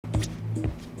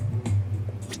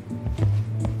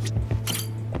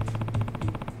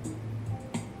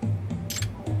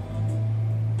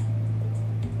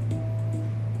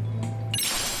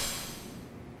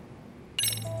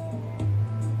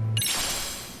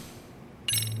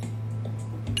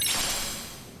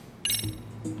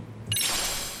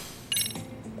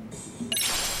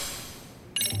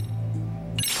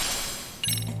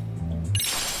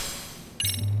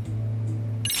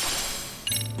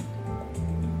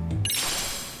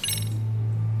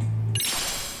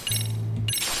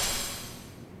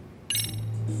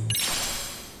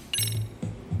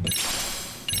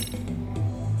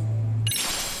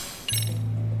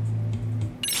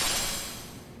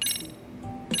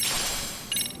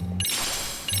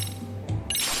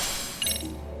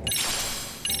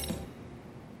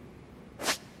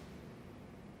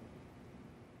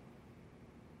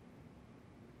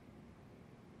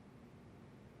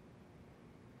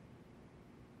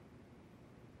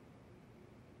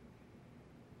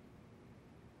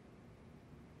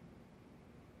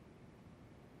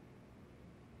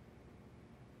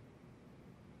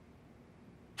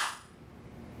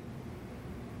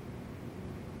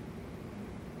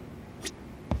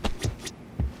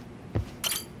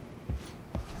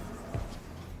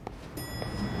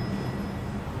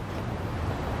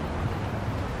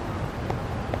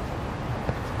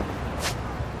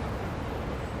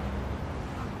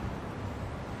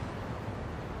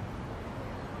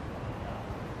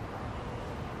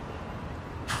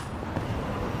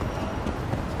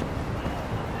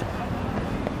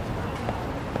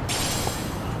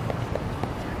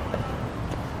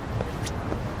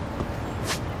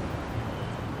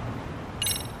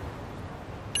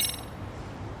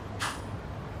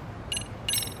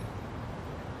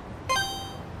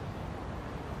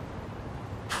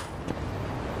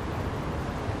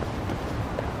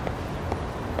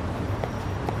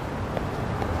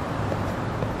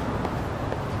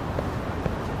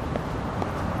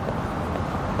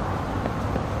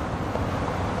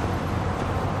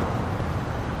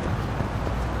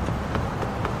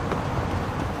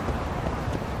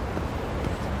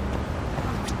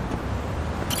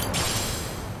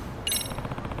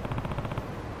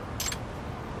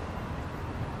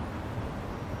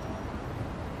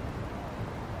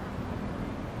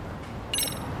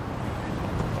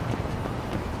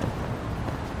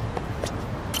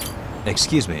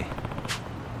Excuse me.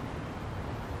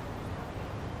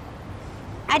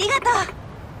 ありがとう。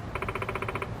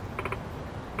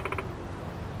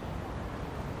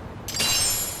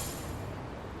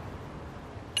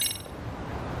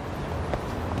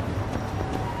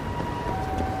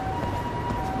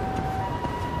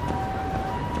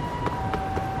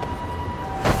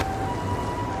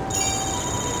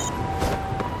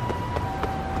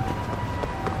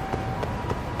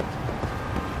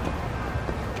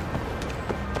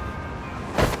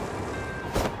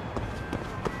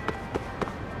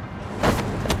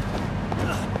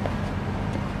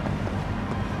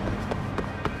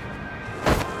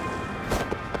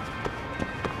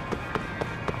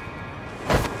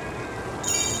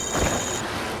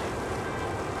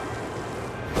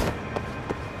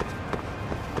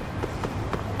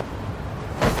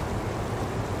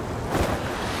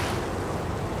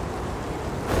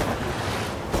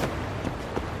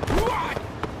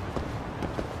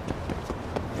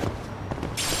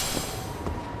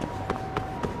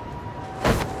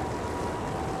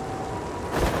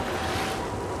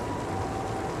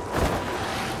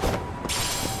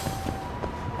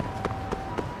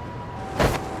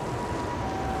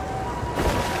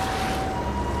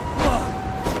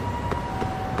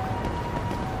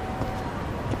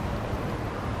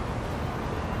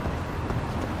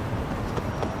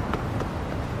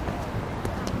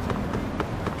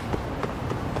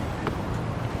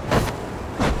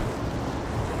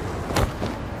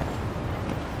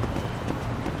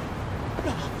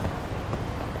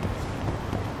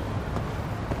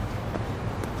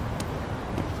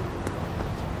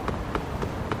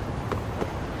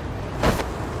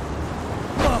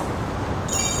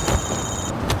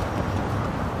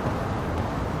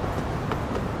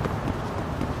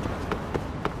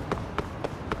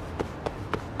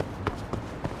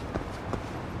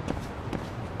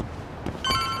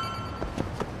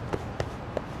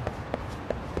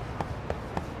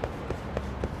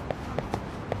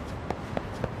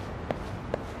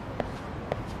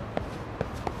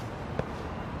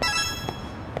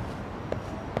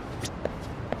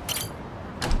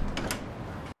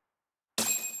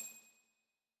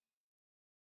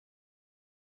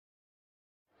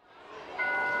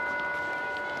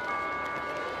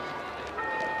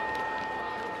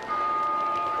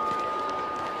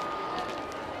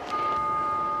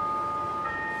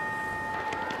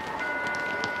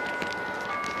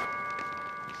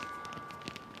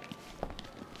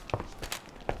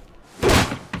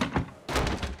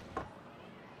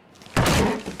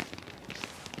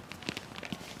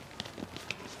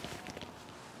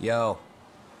Yo.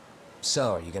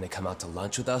 So, are you gonna come out to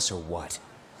lunch with us or what?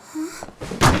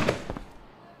 Huh?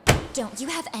 Don't you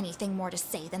have anything more to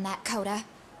say than that, Koda?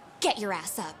 Get your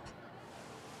ass up.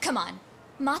 Come on.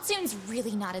 Matsune's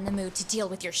really not in the mood to deal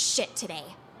with your shit today.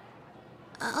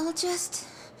 I'll just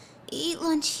eat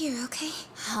lunch here, okay?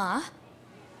 Huh?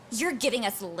 You're giving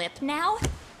us lip now?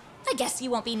 I guess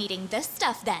you won't be needing this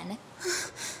stuff then.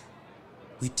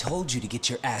 We told you to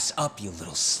get your ass up, you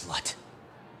little slut.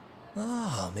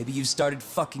 Oh, maybe you've started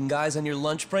fucking guys on your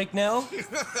lunch break now?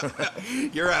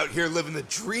 You're out here living the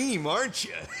dream, aren't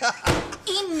you?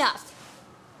 Enough!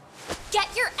 Get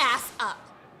your ass up!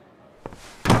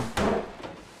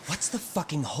 What's the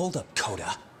fucking holdup,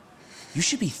 Koda? You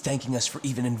should be thanking us for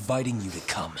even inviting you to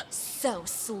come. So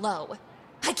slow.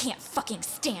 I can't fucking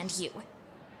stand you.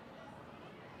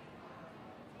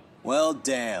 Well,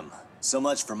 damn. So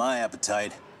much for my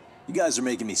appetite. You guys are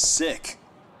making me sick.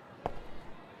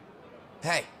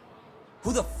 Hey,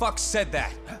 who the fuck said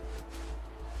that?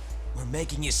 We're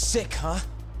making you sick, huh?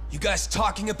 You guys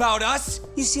talking about us?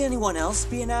 You see anyone else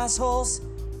being assholes?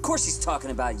 Of course he's talking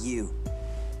about you.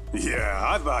 Yeah,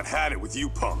 I've about had it with you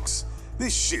punks.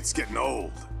 This shit's getting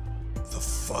old. The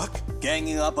fuck?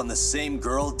 Ganging up on the same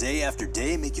girl day after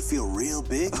day make you feel real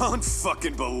big?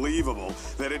 Unfucking believable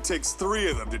that it takes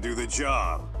 3 of them to do the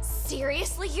job.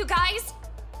 Seriously, you guys?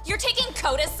 You're taking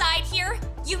Koda's side here?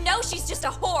 You know she's just a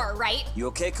whore, right? You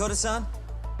okay, Koda-san?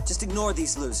 Just ignore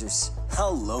these losers. How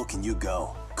low can you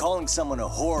go? Calling someone a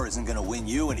whore isn't gonna win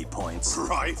you any points.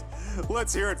 Right?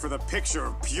 Let's hear it for the picture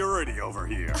of purity over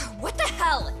here. What the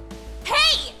hell?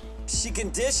 Hey! She can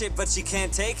dish it, but she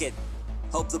can't take it.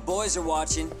 Hope the boys are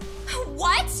watching.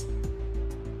 What?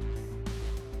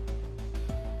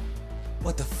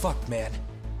 What the fuck, man?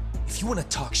 If you want to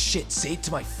talk shit, say it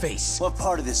to my face. What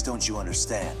part of this don't you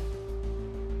understand?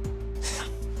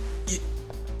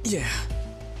 Yeah.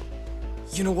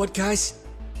 You know what, guys?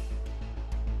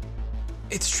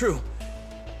 It's true.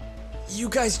 You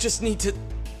guys just need to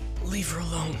leave her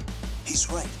alone.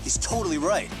 He's right. He's totally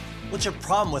right. What's your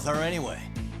problem with her anyway?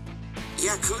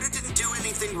 Yeah, Koda didn't do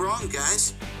anything wrong,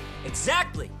 guys.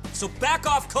 Exactly. So back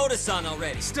off Koda-san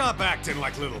already. Stop acting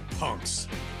like little punks.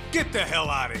 Get the hell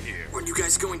out of here. Weren't you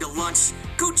guys going to lunch?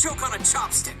 Go choke on a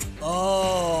chopstick.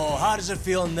 Oh, how does it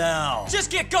feel now? Just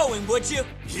get going, would you?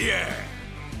 Yeah.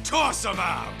 Toss them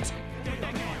out.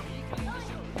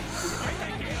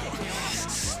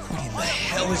 What in the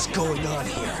hell is going on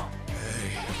here?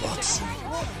 Hey, Watson.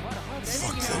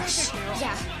 Fuck this.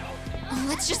 Yeah.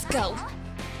 Let's just go.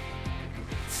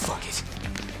 Fuck it.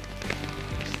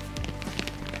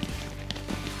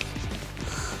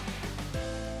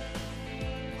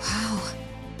 Wow.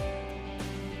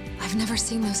 I've never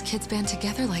seen those kids band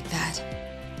together like that.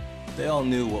 They all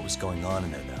knew what was going on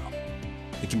in there now.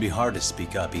 It can be hard to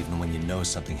speak up even when you know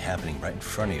something happening right in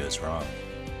front of you is wrong.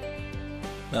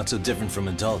 Not so different from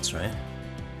adults, right?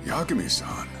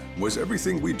 Yagami-san, was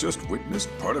everything we just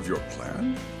witnessed part of your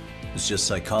plan? It's just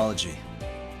psychology.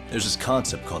 There's this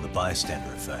concept called the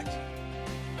bystander effect.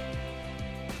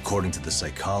 According to the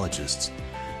psychologists,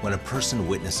 when a person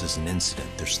witnesses an incident,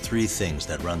 there's 3 things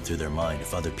that run through their mind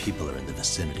if other people are in the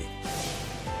vicinity.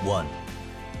 1,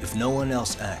 if no one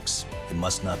else acts, it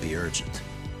must not be urgent.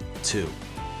 2,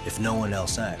 if no one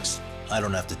else acts, I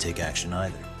don't have to take action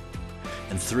either.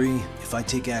 And 3, if I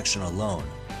take action alone,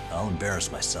 I'll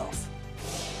embarrass myself.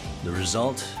 The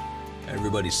result?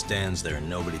 Everybody stands there and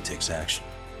nobody takes action.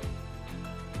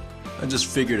 I just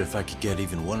figured if I could get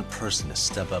even one person to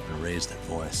step up and raise their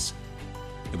voice,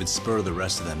 it would spur the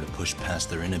rest of them to push past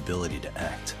their inability to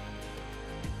act.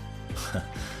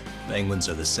 Penguins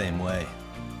are the same way.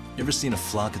 You ever seen a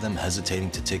flock of them hesitating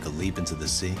to take a leap into the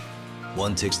sea?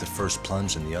 One takes the first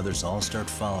plunge and the others all start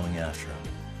following after him.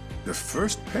 The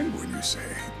first penguin, you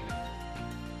say?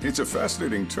 It's a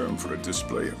fascinating term for a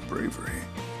display of bravery.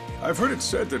 I've heard it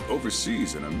said that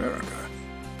overseas in America,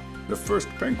 the first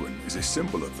penguin is a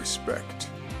symbol of respect.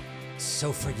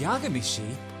 So for Yagami-shi,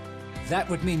 that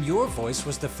would mean your voice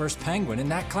was the first penguin in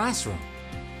that classroom.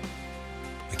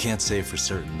 I can't say for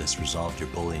certain this resolved your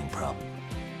bullying problem.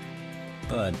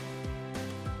 But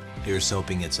here's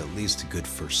hoping it's at least a good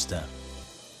first step.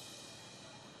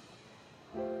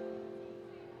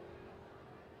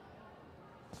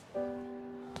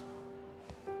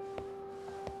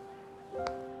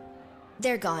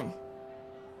 They're gone.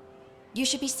 You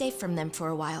should be safe from them for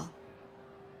a while.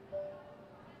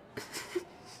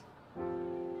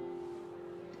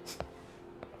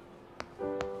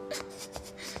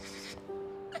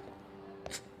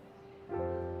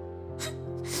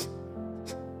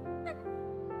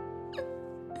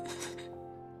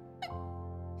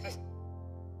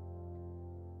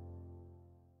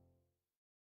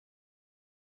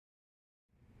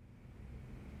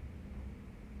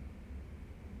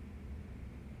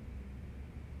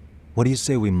 What do you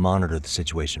say we monitor the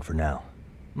situation for now?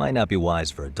 Might not be wise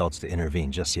for adults to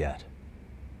intervene just yet.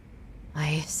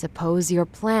 I suppose your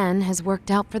plan has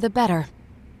worked out for the better.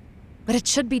 But it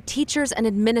should be teachers and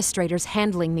administrators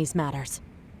handling these matters,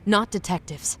 not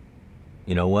detectives.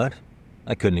 You know what?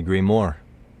 I couldn't agree more.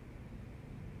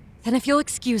 Then if you'll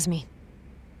excuse me.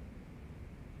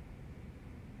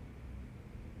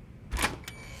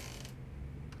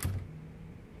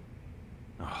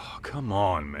 Oh, come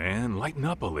on, man. Lighten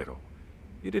up a little.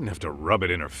 You didn't have to rub it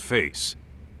in her face.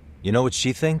 You know what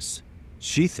she thinks?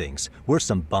 She thinks we're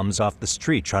some bums off the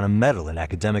street trying to meddle in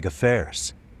academic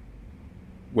affairs.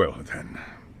 Well then,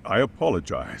 I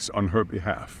apologize on her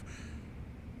behalf.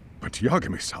 But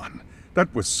Yagami-san,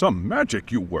 that was some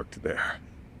magic you worked there.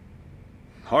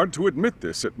 Hard to admit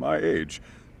this at my age,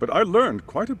 but I learned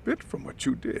quite a bit from what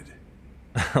you did.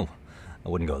 I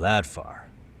wouldn't go that far.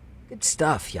 Good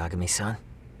stuff, Yagami-san.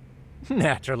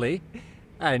 Naturally.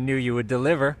 I knew you would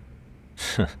deliver.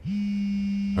 Huh?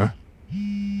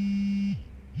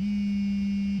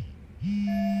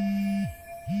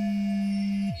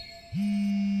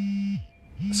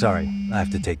 Sorry, I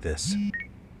have to take this.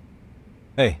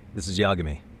 Hey, this is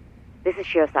Yagami. This is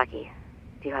Shirosaki.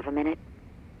 Do you have a minute?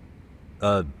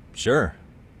 Sure.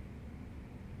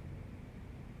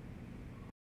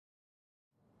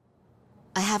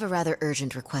 I have a rather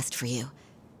urgent request for you.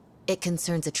 It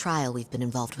concerns a trial we've been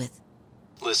involved with.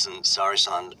 Listen,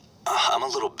 Saori-san, I'm a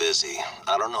little busy.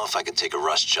 I don't know if I can take a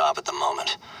rush job at the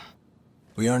moment.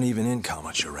 We aren't even in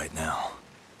Kamucha right now.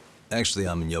 Actually,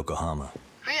 I'm in Yokohama.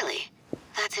 Really?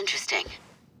 That's interesting.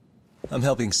 I'm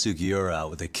helping Sugiura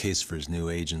out with a case for his new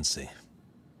agency.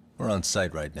 We're on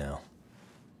site right now.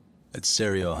 At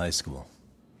Serio High School.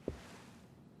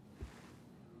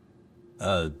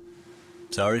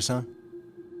 Saori-san?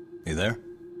 You there?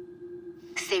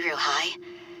 Serio High?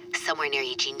 Somewhere near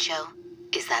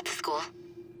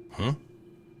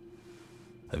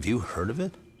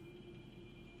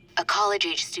A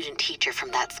college-age student teacher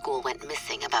from that school went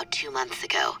missing about 2 months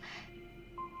ago.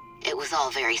 It was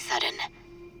all very sudden.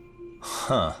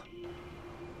 Huh.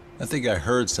 I think I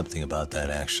heard something about that,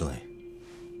 actually.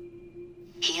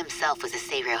 He himself was a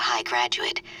Seiryo High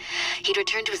graduate. He'd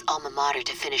returned to his alma mater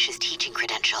to finish his teaching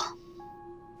credential.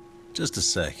 Just a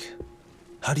sec.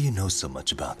 How do you know so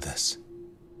much about this?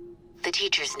 The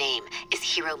teacher's name is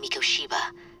Hiro Mikoshiba,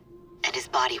 and his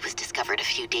body was discovered a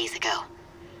few days ago.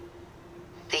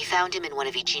 They found him in one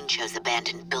of Ijincho's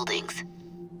abandoned buildings.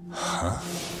 Huh?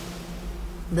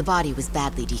 The body was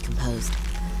badly decomposed,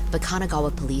 but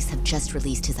Kanagawa police have just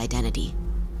released his identity.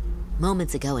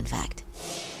 Moments ago, in fact.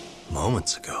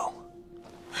 Moments ago?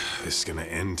 This is gonna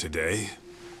end today?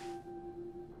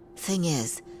 Thing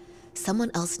is,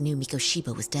 someone else knew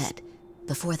Mikoshiba was dead,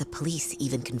 before the police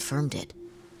even confirmed it.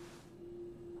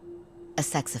 A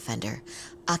sex offender,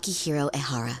 Akihiro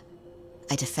Ehara.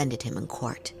 I defended him in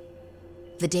court.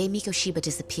 The day Mikoshiba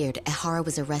disappeared, Ehara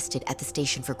was arrested at the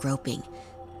station for groping.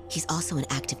 He's also an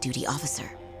active duty officer.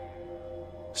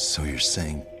 So you're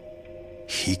saying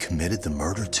he committed the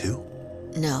murder too?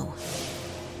 No.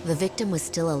 The victim was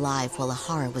still alive while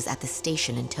Ehara was at the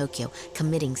station in Tokyo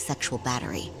committing sexual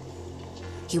battery.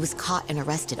 He was caught and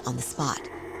arrested on the spot.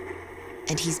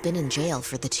 And he's been in jail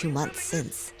for the 2 months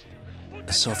since.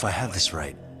 So if I have this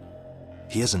right,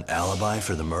 he has an alibi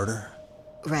for the murder?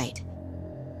 Right.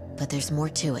 But there's more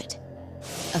to it.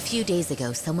 A few days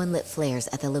ago, someone lit flares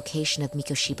at the location of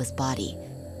Mikoshiba's body.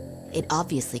 It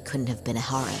obviously couldn't have been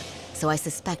Ehara, so I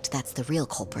suspect that's the real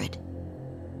culprit.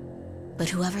 But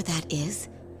whoever that is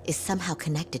somehow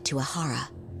connected to Ehara.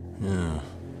 Yeah.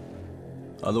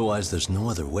 Otherwise, there's no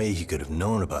other way he could have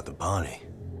known about the body.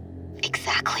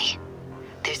 Exactly.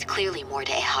 There's clearly more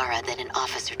to Ehara than an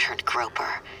officer turned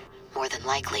groper. More than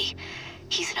likely,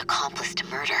 he's an accomplice to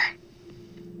murder.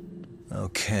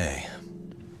 Okay.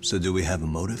 So do we have a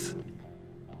motive?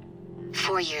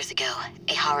 4 years ago,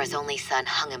 Ehara's only son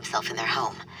hung himself in their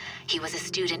home. He was a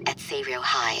student at Seiryo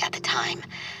High at the time.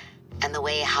 And the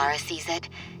way Ehara sees it,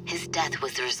 his death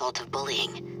was the result of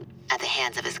bullying at the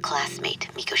hands of his classmate,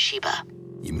 Mikoshiba.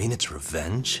 You mean it's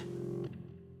revenge?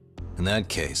 In that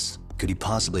case, could he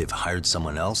possibly have hired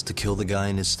someone else to kill the guy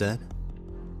in his stead?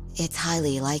 It's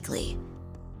highly likely.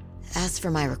 As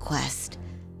for my request,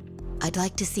 I'd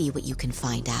like to see what you can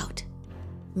find out.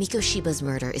 Mikoshiba's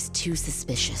murder is too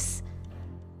suspicious.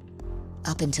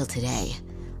 Up until today,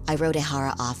 I wrote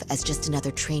Ehara off as just another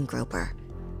train groper.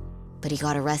 But he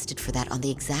got arrested for that on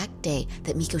the exact day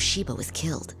that Mikoshiba was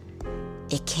killed.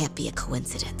 It can't be a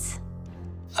coincidence.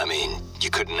 I mean, you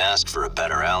couldn't ask for a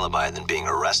better alibi than being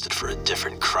arrested for a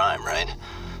different crime, right?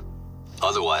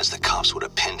 Otherwise, the cops would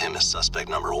have pinned him as suspect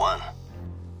number 1.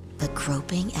 But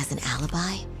groping as an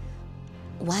alibi?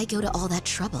 Why go to all that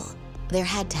trouble? There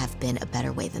had to have been a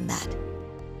better way than that.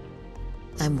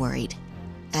 I'm worried.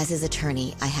 As his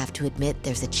attorney, I have to admit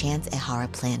there's a chance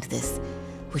Ehara planned this,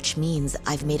 which means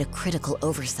I've made a critical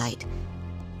oversight.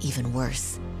 Even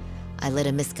worse, I let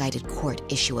a misguided court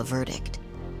issue a verdict.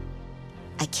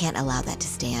 I can't allow that to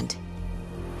stand.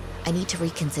 I need to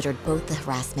reconsider both the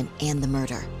harassment and the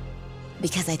murder,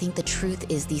 because I think the truth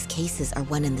is these cases are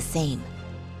one and the same.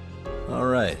 All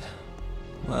right.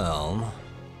 Well,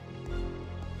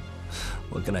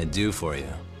 what can I do for you?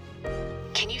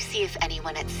 Can you see if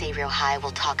anyone at Seiryo High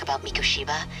will talk about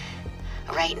Mikoshiba?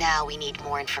 Right now, we need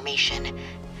more information.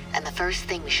 And the first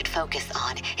thing we should focus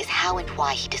on is how and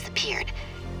why he disappeared.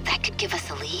 That could give us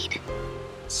a lead.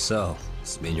 So,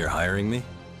 does it mean you're hiring me?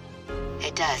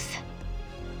 It does.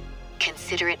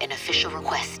 Consider it an official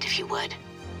request, if you would.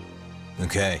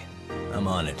 Okay, I'm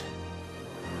on it.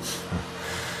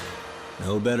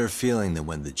 No better feeling than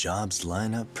when the jobs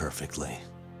line up perfectly.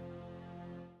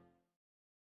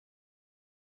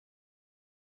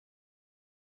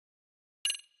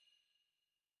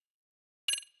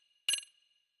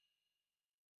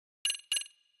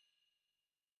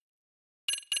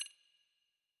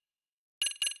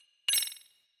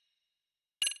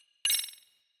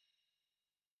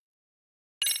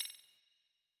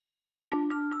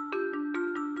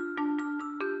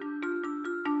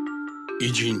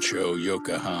 Ijincho,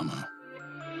 Yokohama.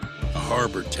 A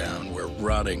harbor town where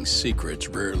rotting secrets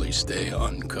rarely stay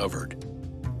uncovered.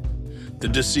 The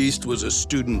deceased was a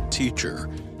student teacher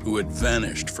who had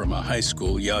vanished from a high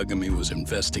school Yagami was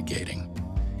investigating.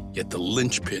 Yet the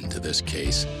linchpin to this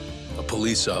case, a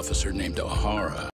police officer named Ehara,